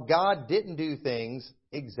how God didn't do things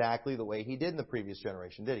exactly the way He did in the previous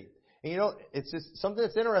generation, did He? And you know, it's just something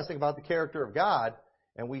that's interesting about the character of God,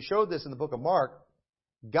 and we showed this in the book of Mark.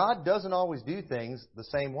 God doesn't always do things the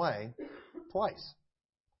same way twice.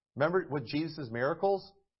 Remember with Jesus'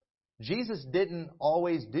 miracles? Jesus didn't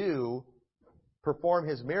always perform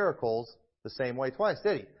His miracles the same way twice,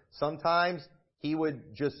 did He? Sometimes He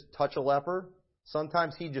would just touch a leper.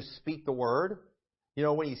 Sometimes He'd just speak the word. You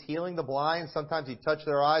know, when He's healing the blind, sometimes He'd touch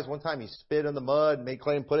their eyes. One time He spit in the mud and made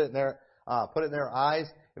clay and put it in their eyes.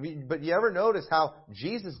 But you ever notice how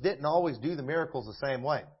Jesus didn't always do the miracles the same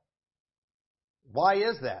way? Why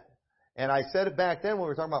is that? And I said it back then when we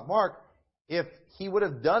were talking about Mark. If He would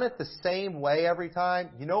have done it the same way every time,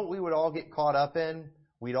 you know what we would all get caught up in?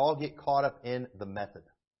 We'd all get caught up in the method.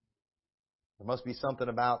 There must be something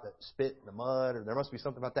about that spit in the mud, or there must be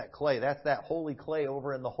something about that clay. That's that holy clay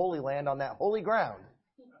over in the Holy Land on that holy ground.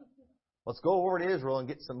 Let's go over to Israel and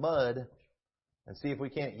get some mud and see if we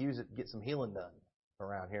can't use it to get some healing done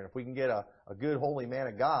around here. And if we can get a good holy man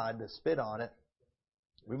of God to spit on it,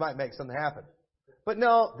 we might make something happen. But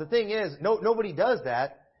no, the thing is, nobody does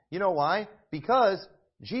that. You know why? Because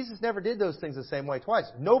Jesus never did those things the same way twice.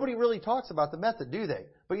 Nobody really talks about the method, do they?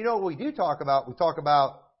 But you know what we do talk about? We talk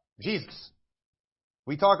about Jesus.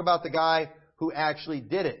 We talk about the guy who actually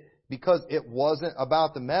did it. Because it wasn't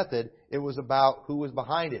about the method, it was about who was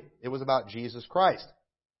behind it. It was about Jesus Christ.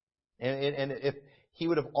 And if He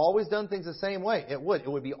would have always done things the same way, it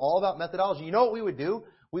would be all about methodology. You know what we would do?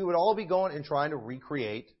 We would all be going and trying to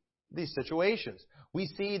recreate these situations. We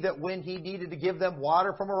see that when He needed to give them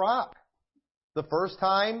water from a rock, the first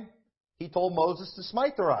time He told Moses to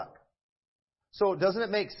smite the rock. So doesn't it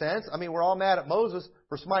make sense? I mean, we're all mad at Moses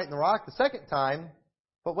for smiting the rock the second time,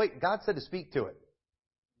 but wait, God said to speak to it.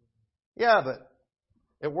 Yeah, but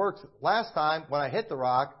it worked last time when I hit the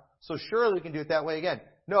rock, so surely we can do it that way again.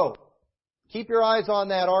 No. Keep your eyes on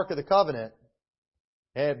that Ark of the Covenant,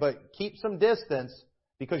 but keep some distance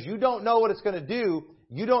because you don't know what it's going to do.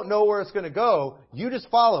 You don't know where it's going to go. You just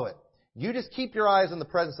follow it. You just keep your eyes on the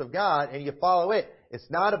presence of God and you follow it. It's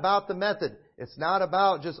not about the method. It's not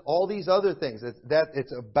about just all these other things.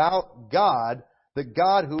 It's about God, the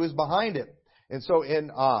God who is behind it. And so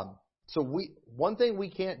one thing we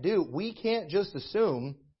can't do, we can't just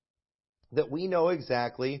assume that we know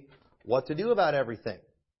exactly what to do about everything.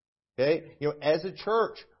 Okay? You know, as a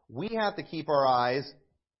church, we have to keep our eyes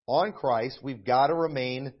on Christ. We've got to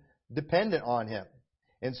remain dependent on Him.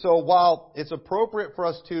 And so while it's appropriate for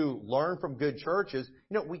us to learn from good churches,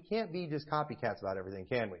 you know, we can't be just copycats about everything,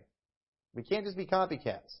 can we? We can't just be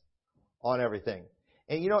copycats on everything.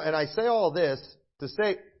 And you know, and I say all this to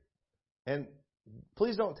say, and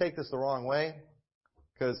please don't take this the wrong way,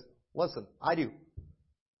 because, listen, I do.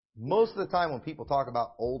 Most of the time when people talk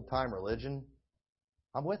about old-time religion,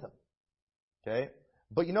 I'm with them. Okay?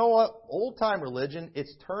 But you know what? Old-time religion,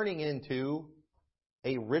 it's turning into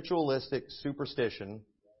a ritualistic superstition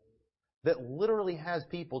that literally has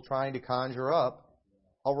people trying to conjure up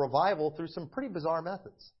a revival through some pretty bizarre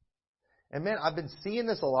methods. And man, I've been seeing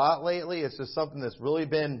this a lot lately. It's just something that's really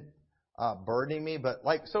been burdening me. But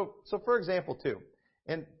like, so for example, too,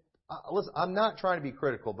 and listen, I'm not trying to be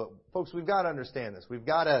critical, but folks, we've got to understand this. We've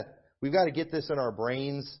got to get this in our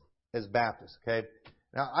brains as Baptists. Okay.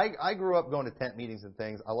 Now, I grew up going to tent meetings and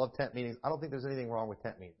things. I love tent meetings. I don't think there's anything wrong with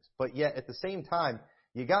tent meetings. But yet, at the same time,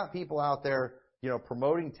 you got people out there, you know,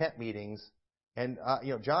 promoting tent meetings. And,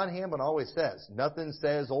 you know, John Hammond always says, nothing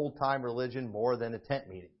says old-time religion more than a tent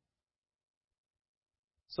meeting.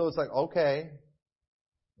 So it's like, okay,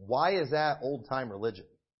 why is that old-time religion?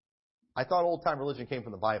 I thought old-time religion came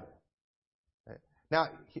from the Bible. Okay? Now,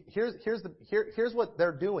 here's what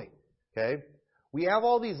they're doing. Okay, we have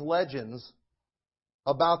all these legends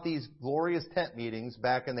about these glorious tent meetings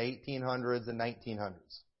back in the 1800s and 1900s.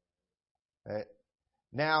 Okay?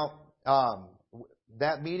 Now,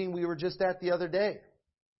 that meeting we were just at the other day,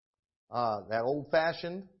 that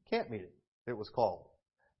old-fashioned camp meeting, it was called.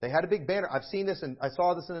 They had a big banner. I've seen this, and I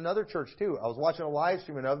saw this in another church too. I was watching a live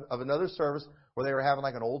stream of another service where they were having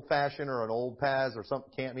like an old-fashioned or an old Paz or some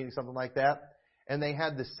camp meeting, something like that. And they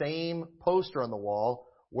had the same poster on the wall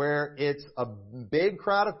where it's a big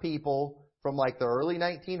crowd of people from like the early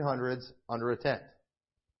 1900s under a tent.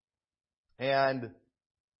 And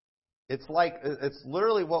it's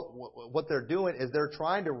literally what they're doing is they're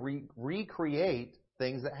trying to recreate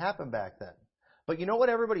things that happened back then. But you know what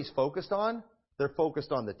everybody's focused on? They're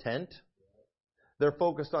focused on the tent. They're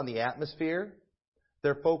focused on the atmosphere.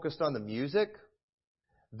 They're focused on the music.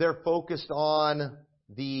 They're focused on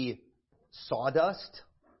the sawdust.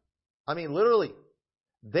 I mean, literally,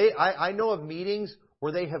 I know of meetings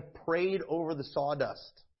where they have prayed over the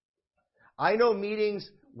sawdust. I know meetings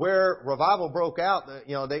where revival broke out.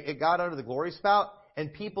 You know, it got under the glory spout,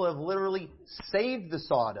 and people have literally saved the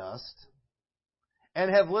sawdust and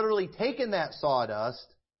have literally taken that sawdust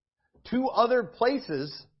to other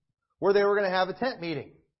places where they were going to have a tent meeting.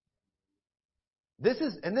 This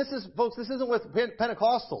is, folks, this isn't with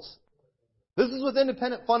Pentecostals. This is with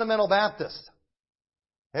independent fundamental Baptists.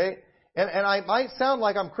 Okay? And I might sound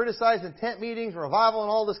like I'm criticizing tent meetings, revival, and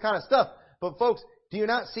all this kind of stuff. But folks, do you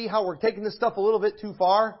not see how we're taking this stuff a little bit too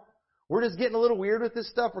far? We're just getting a little weird with this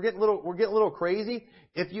stuff. We're getting a little crazy.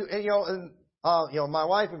 My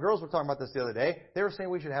wife and girls were talking about this the other day. They were saying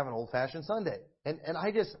we should have an old-fashioned Sunday. And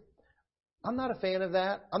I'm not a fan of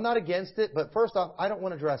that. I'm not against it. But first off, I don't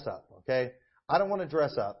want to dress up. Okay? I don't want to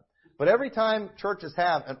dress up. But every time churches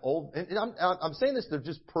have an old, and I'm saying this to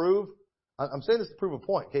just prove, I'm saying this to prove a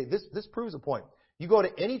point. Okay, this proves a point. You go to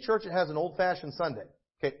any church that has an old-fashioned Sunday.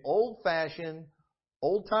 Okay, old-fashioned,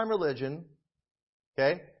 old-time religion.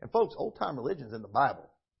 Okay, and folks, old-time religion is in the Bible.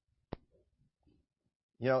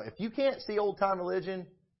 You know, if you can't see old-time religion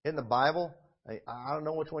in the Bible, I don't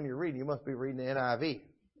know which one you're reading. You must be reading the NIV.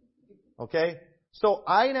 Okay, so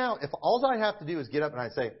if all I have to do is get up and I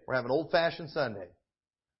say, we're having old-fashioned Sunday.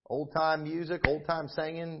 Old-time music, old-time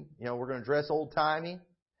singing, you know, we're going to dress old-timey.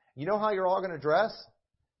 You know how you're all going to dress?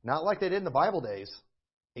 Not like they did in the Bible days.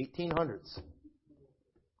 1800s.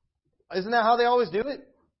 Isn't that how they always do it?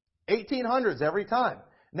 1800s every time.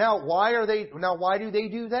 Now why do they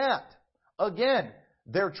do that? Again,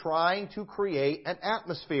 they're trying to create an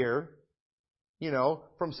atmosphere,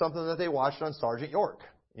 from something that they watched on Sergeant York.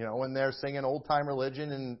 When they're singing Old Time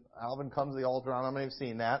Religion and Alvin Comes to the Altar. I don't know if you've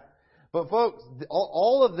seen that. But folks,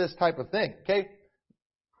 all of this type of thing, okay?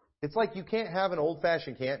 It's like you can't have an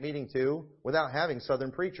old-fashioned camp meeting too without having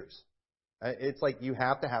Southern preachers. It's like you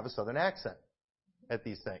have to have a Southern accent at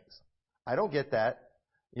these things. I don't get that.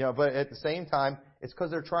 But at the same time, it's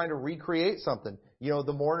because they're trying to recreate something.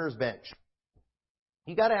 The mourner's bench.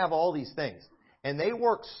 You got to have all these things. And they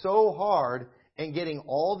work so hard in getting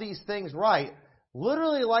all these things right,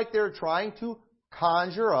 literally like they're trying to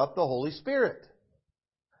conjure up the Holy Spirit.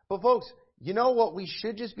 But folks, what we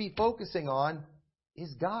should just be focusing on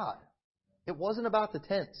is God. It wasn't about the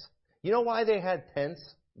tents. You know why they had tents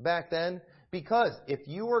back then? Because if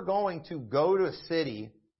you were going to go to a city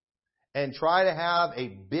and try to have a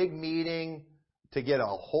big meeting to get a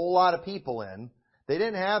whole lot of people in, they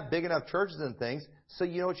didn't have big enough churches and things. So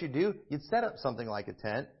you know what you do? You'd set up something like a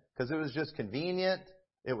tent because it was just convenient.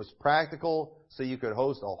 It was practical, so you could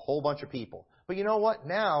host a whole bunch of people. But you know what?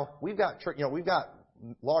 Now we've got we've got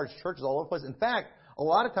large churches all over the place. In fact, a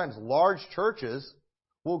lot of times large churches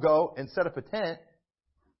will go and set up a tent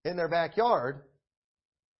in their backyard.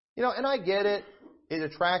 And I get it. It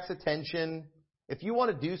attracts attention. If you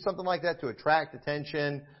want to do something like that to attract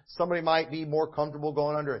attention, somebody might be more comfortable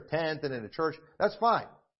going under a tent than in a church. That's fine.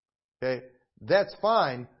 Okay? That's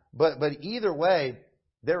fine. But either way,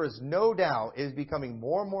 there is no doubt, it is becoming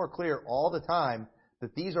more and more clear all the time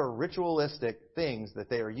that these are ritualistic things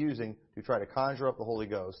that they are using to try to conjure up the Holy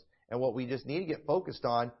Ghost. And what we just need to get focused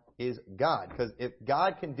on is God. Because if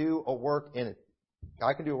God can do a work in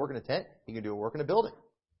a tent, He can do a work in a building.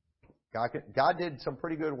 God did some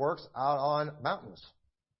pretty good works out on mountains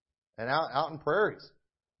and out in prairies.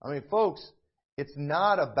 I mean, folks, it's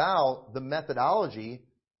not about the methodology.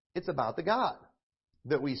 It's about the God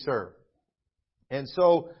that we serve. And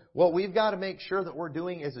so what we've got to make sure that we're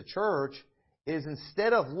doing as a church is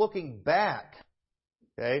instead of looking back,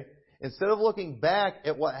 okay, instead of looking back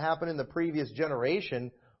at what happened in the previous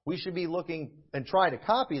generation, we should be looking and trying to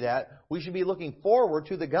copy that. We should be looking forward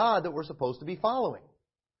to the God that we're supposed to be following.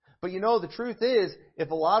 But the truth is,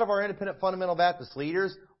 if a lot of our independent fundamental Baptist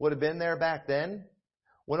leaders would have been there back then,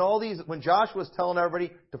 when Joshua was telling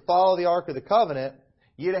everybody to follow the Ark of the Covenant,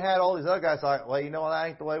 you'd have had all these other guys like, well, that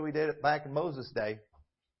ain't the way we did it back in Moses' day.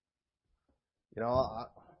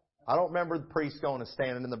 I don't remember the priest going and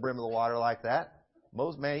standing in the brim of the water like that.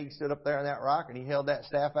 Moses, man, he stood up there on that rock and he held that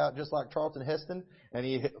staff out just like Charlton Heston, and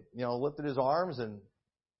he, lifted his arms and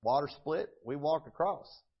water split. We walked across.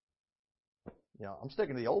 I'm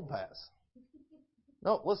sticking to the old paths.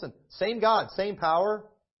 No, listen, same God, same power.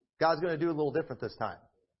 God's going to do a little different this time.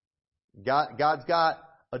 God's got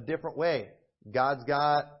a different way. God's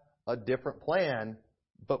got a different plan.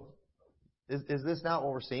 But is this not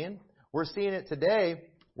what we're seeing? We're seeing it today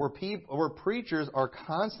where preachers are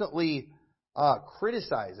constantly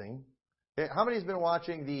criticizing. How many has been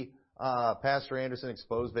watching the Pastor Anderson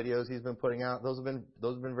Exposed videos he's been putting out? Those have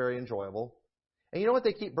been very enjoyable. And you know what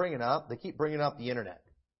they keep bringing up? They keep bringing up the internet.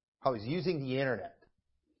 How he's using the internet.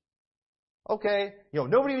 Okay,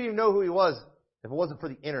 nobody would even know who he was if it wasn't for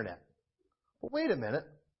the internet. But wait a minute.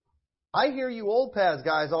 I hear you old paths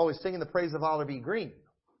guys always singing the praise of Oliver B. Green.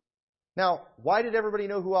 Now, why did everybody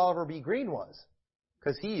know who Oliver B. Green was?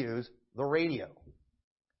 Because he used the radio.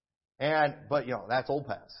 But that's old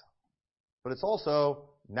paths. But it's also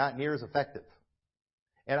not near as effective.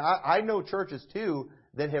 And I know churches too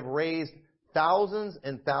that have raised thousands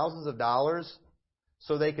and thousands of dollars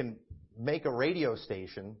so they can make a radio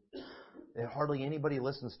station that hardly anybody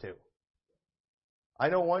listens to. I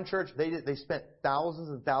know one church, they spent thousands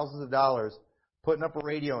and thousands of dollars putting up a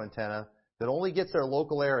radio antenna that only gets their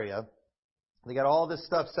local area. They got all this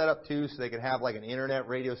stuff set up too so they could have like an internet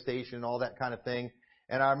radio station and all that kind of thing.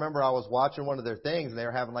 And I remember I was watching one of their things and they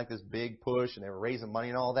were having like this big push and they were raising money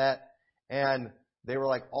and all that. And they were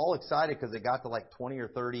like all excited because they got to like 20 or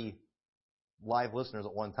 30 live listeners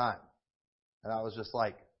at one time. And I was just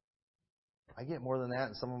like, I get more than that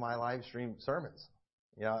in some of my live stream sermons.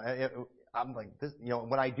 I'm like this,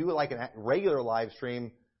 when I do like a regular live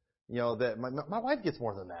stream, that my wife gets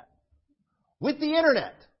more than that. With the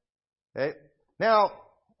internet. Okay? Now,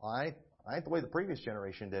 I ain't the way the previous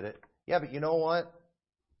generation did it. Yeah, but you know what?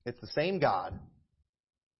 It's the same God.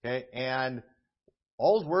 Okay? And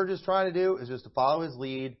all we're just trying to do is just to follow His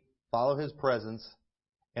lead, follow His presence,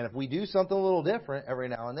 And if we do something a little different every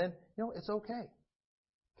now and then, it's okay.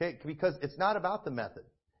 Okay, because it's not about the method.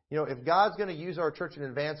 If God's going to use our church and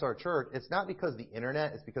advance our church, it's not because of the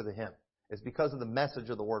internet, it's because of Him. It's because of the message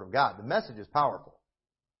of the Word of God. The message is powerful.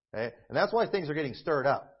 Okay? And that's why things are getting stirred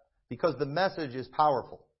up. Because the message is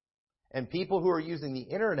powerful. And people who are using the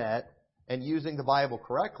internet and using the Bible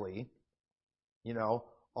correctly,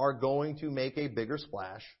 are going to make a bigger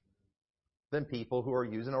splash than people who are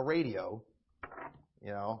using a radio,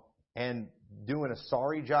 and doing a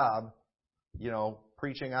sorry job,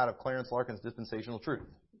 preaching out of Clarence Larkin's dispensational truth.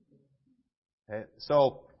 Okay?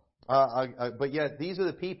 So, but yet these are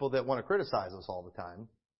the people that want to criticize us all the time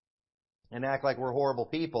and act like we're horrible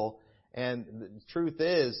people. And the truth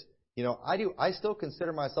is, I still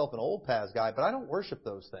consider myself an old paths guy, but I don't worship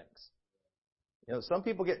those things. Some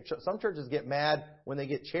churches get mad when they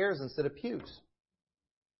get chairs instead of pews.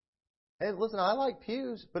 Hey, listen, I like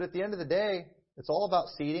pews, but at the end of the day, it's all about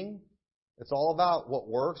seating. It's all about what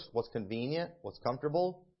works, what's convenient, what's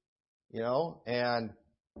comfortable, and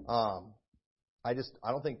I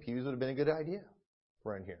don't think pews would have been a good idea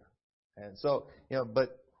for in here. And so,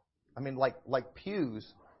 but I mean, like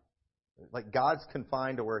pews, like God's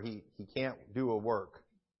confined to where He can't do a work,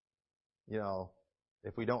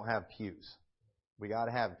 if we don't have pews. We got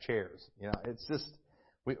to have chairs. It's just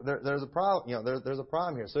there's a problem. There's a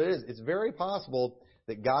problem here. So it's very possible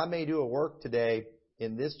that God may do a work today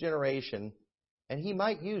in this generation, and He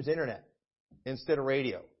might use internet instead of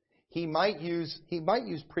radio. He might use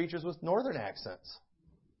preachers with northern accents.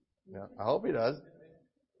 I hope He does.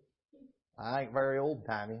 I ain't very old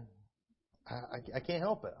timey. I can't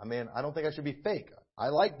help it. I mean, I don't think I should be fake. I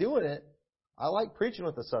like doing it. I like preaching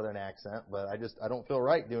with a southern accent, but I don't feel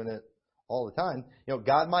right doing it all the time.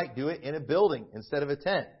 God might do it in a building instead of a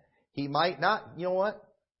tent. He might not,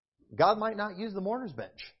 God might not use the mourner's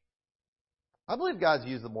bench. I believe God's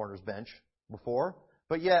used the mourner's bench before,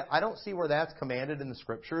 but yet I don't see where that's commanded in the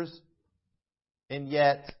Scriptures. And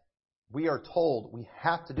yet we are told we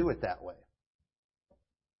have to do it that way.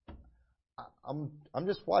 I'm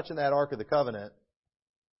just watching that Ark of the Covenant,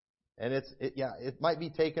 and it might be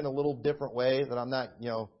taken a little different way that I'm not,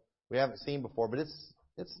 we haven't seen before, but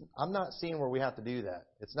I'm not seeing where we have to do that.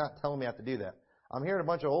 It's not telling me I have to do that. I'm hearing a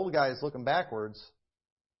bunch of old guys looking backwards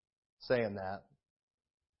saying that.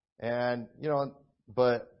 And,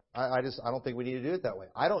 but I don't think we need to do it that way.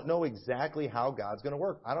 I don't know exactly how God's going to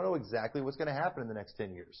work. I don't know exactly what's going to happen in the next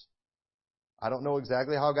 10 years. I don't know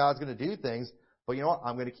exactly how God's going to do things, but you know what?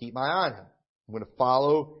 I'm going to keep my eye on Him. I'm going to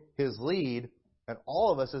follow His lead. And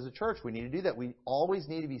all of us as a church, we need to do that. We always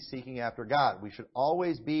need to be seeking after God. We should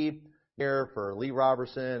always be here for Lee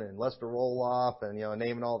Robertson and Lester Roloff and,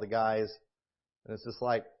 naming all the guys. And it's just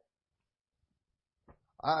like,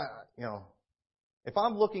 if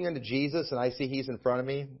I'm looking into Jesus and I see He's in front of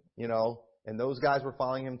me, and those guys were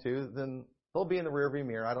following Him too, then they'll be in the rearview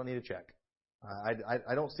mirror. I don't need to check.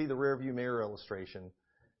 I don't see the rearview mirror illustration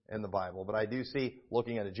in the Bible, but I do see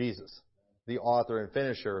looking into Jesus, the author and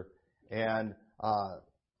finisher, and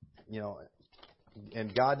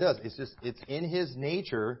and God does. It's in His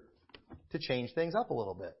nature to change things up a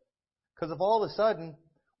little bit. Because if all of a sudden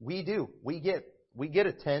we get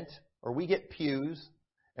a tent or we get pews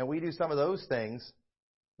and we do some of those things,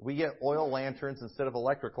 we get oil lanterns instead of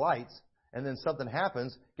electric lights, and then something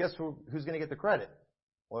happens, guess who's going to get the credit?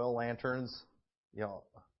 Oil lanterns,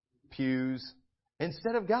 pews,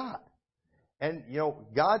 instead of God. And,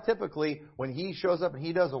 God typically, when He shows up and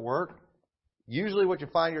He does a work, usually what you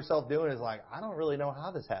find yourself doing is like, I don't really know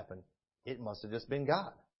how this happened. It must have just been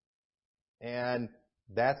God. And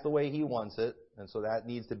that's the way He wants it. And so that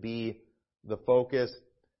needs to be the focus.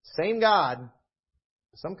 Same God,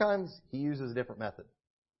 sometimes He uses a different method.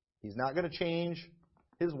 He's not going to change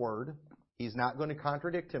His word. He's not going to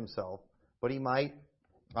contradict Himself. But He might,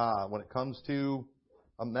 when it comes to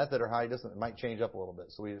a method or how He doesn't, it might change up a little bit.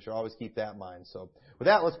 So we should always keep that in mind. So with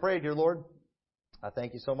that, let's pray. Dear Lord, I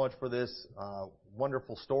thank You so much for this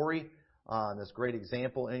wonderful story, this great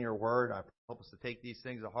example in Your word. I help us to take these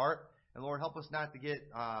things to heart. And Lord, help us not to get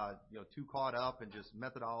too caught up in just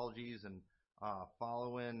methodologies and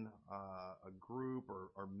following a group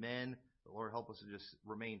or men. But Lord, help us to just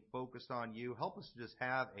remain focused on You. Help us to just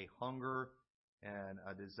have a hunger and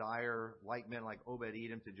a desire, like men like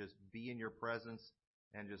Obed-Edom, to just be in Your presence,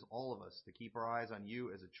 and just all of us to keep our eyes on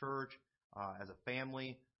You as a church, as a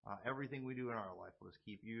family. Everything we do in our life, let us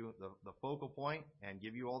keep You the focal point and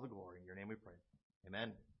give You all the glory. In Your name we pray.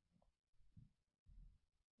 Amen.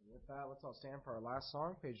 With that, let's all stand for our last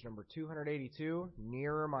song, page number 282,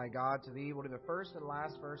 Nearer My God to Thee. We'll do the first and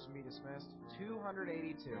last verse and be dismissed.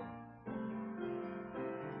 282.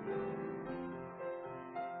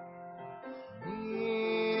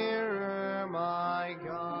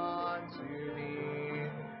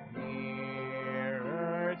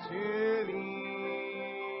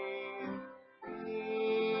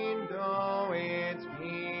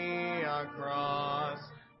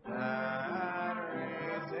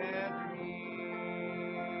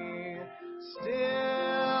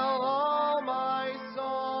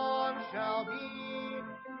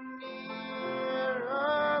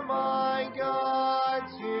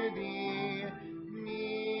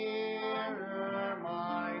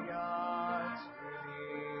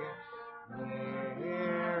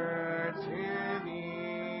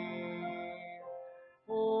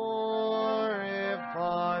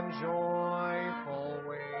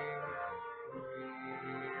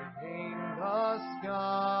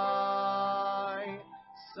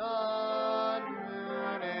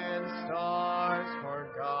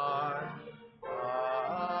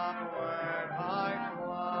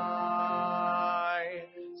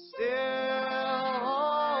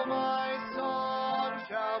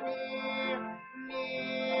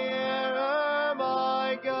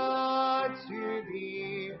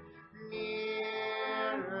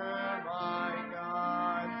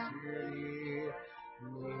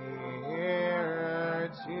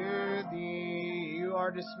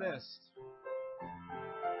 dismissed.